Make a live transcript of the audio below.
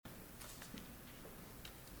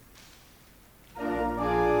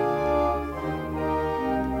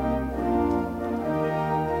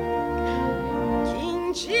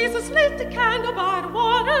Jesus lit the candle by the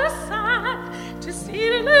waterside to see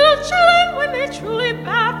the little children when they truly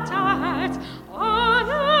baptized.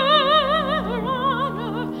 Honor,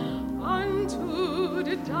 honor unto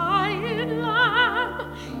the dying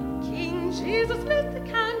Lamb. King Jesus lit the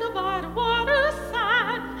candle by the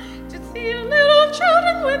waterside to see the little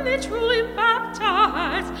children when they truly baptized.